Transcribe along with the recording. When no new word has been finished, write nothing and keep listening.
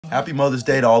Happy Mother's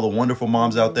Day to all the wonderful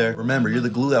moms out there. Remember, you're the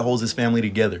glue that holds this family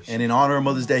together. And in honor of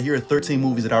Mother's Day, here are 13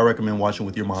 movies that I recommend watching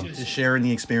with your mom, just sharing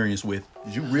the experience with.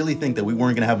 Did you really think that we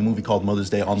weren't gonna have a movie called Mother's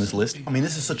Day on this list? I mean,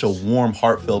 this is such a warm,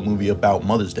 heartfelt movie about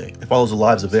Mother's Day. It follows the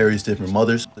lives of various different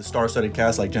mothers. The star-studded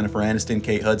cast like Jennifer Aniston,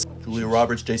 Kate Hudson, Julia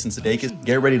Roberts, Jason Sudeikis.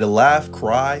 Get ready to laugh,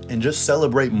 cry, and just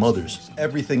celebrate mothers.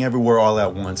 Everything, everywhere, all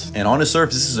at once. And on the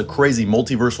surface, this is a crazy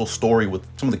multiversal story with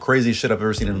some of the craziest shit I've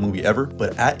ever seen in a movie ever.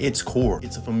 But at its core,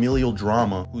 it's a familial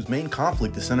drama whose main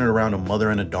conflict is centered around a mother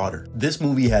and a daughter. This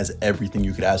movie has everything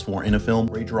you could ask for in a film.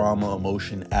 Great drama,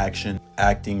 emotion, action,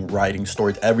 acting, writing,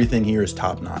 stories. Everything here is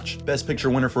top notch. Best Picture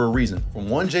winner for a reason. From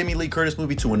one Jamie Lee Curtis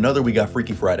movie to another, we got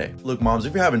Freaky Friday. Look, moms,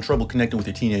 if you're having trouble connecting with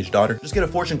your teenage daughter, just get a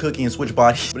fortune cookie and switch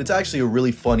bodies. But it's actually a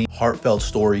really funny, heartfelt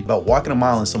story about walking a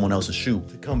mile in someone else's shoe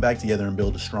to come back together and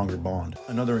build a stronger bond.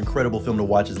 Another incredible film to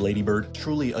watch is Lady Bird.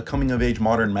 Truly a coming-of-age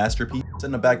modern masterpiece set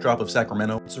in the backdrop of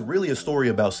Sacramento. It's really a story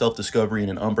about self-discovery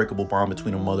and an unbreakable bond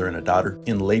between a mother and a daughter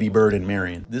in Lady Bird and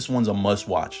Marion. This one's a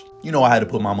must-watch. You know I had to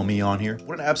put Mamma Mia on here.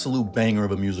 What an absolute banger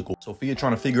of a musical. Sophia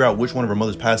trying to figure out which one of her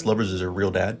mother's past lovers is her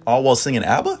real dad, all while singing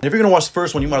ABBA? And if you're gonna watch the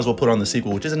first one, you might as well put on the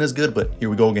sequel, which isn't as good, but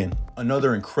here we go again.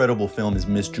 Another incredible film is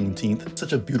Miss Juneteenth.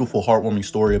 Such a beautiful, heartwarming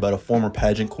story about a former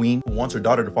pageant queen who wants her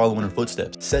daughter to follow in her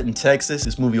footsteps. Set in Texas,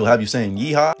 this movie will have you saying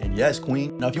yeehaw and yes,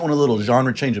 queen. Now, if you want a little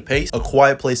genre change of pace, A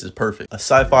Quiet Place is perfect. A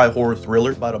sci-fi horror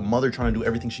thriller about a mother trying to do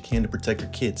everything she can to protect her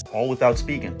kids, all without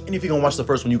speaking. And if you're gonna watch the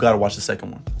first one, you gotta watch the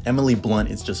second one. Emily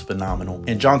Blunt is just phenomenal.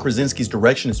 And John Krasinski's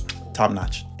direction is top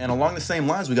notch. And along the same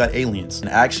lines, we got Aliens, an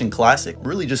action classic,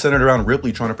 really just centered around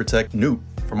Ripley trying to protect Newt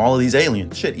from all of these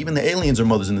aliens. Shit, even the aliens are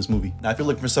mothers in this movie. Now, if you're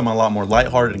looking for something a lot more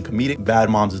lighthearted and comedic, Bad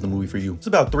Moms is the movie for you. It's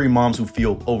about 3 moms who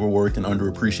feel overworked and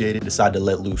underappreciated, decide to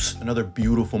let loose. Another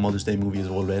beautiful Mother's Day movie is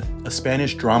Volver, a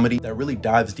Spanish dramedy that really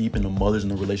dives deep into mothers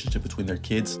and the relationship between their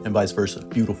kids and vice versa.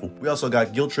 Beautiful. We also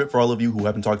got Guilt Trip for all of you who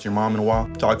haven't talked to your mom in a while.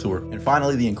 Talk to her. And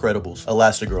finally, The Incredibles,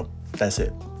 Elastigirl. That's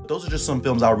it. Those are just some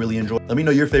films I really enjoy. Let me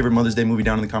know your favorite Mother's Day movie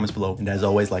down in the comments below. And as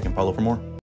always, like and follow for more.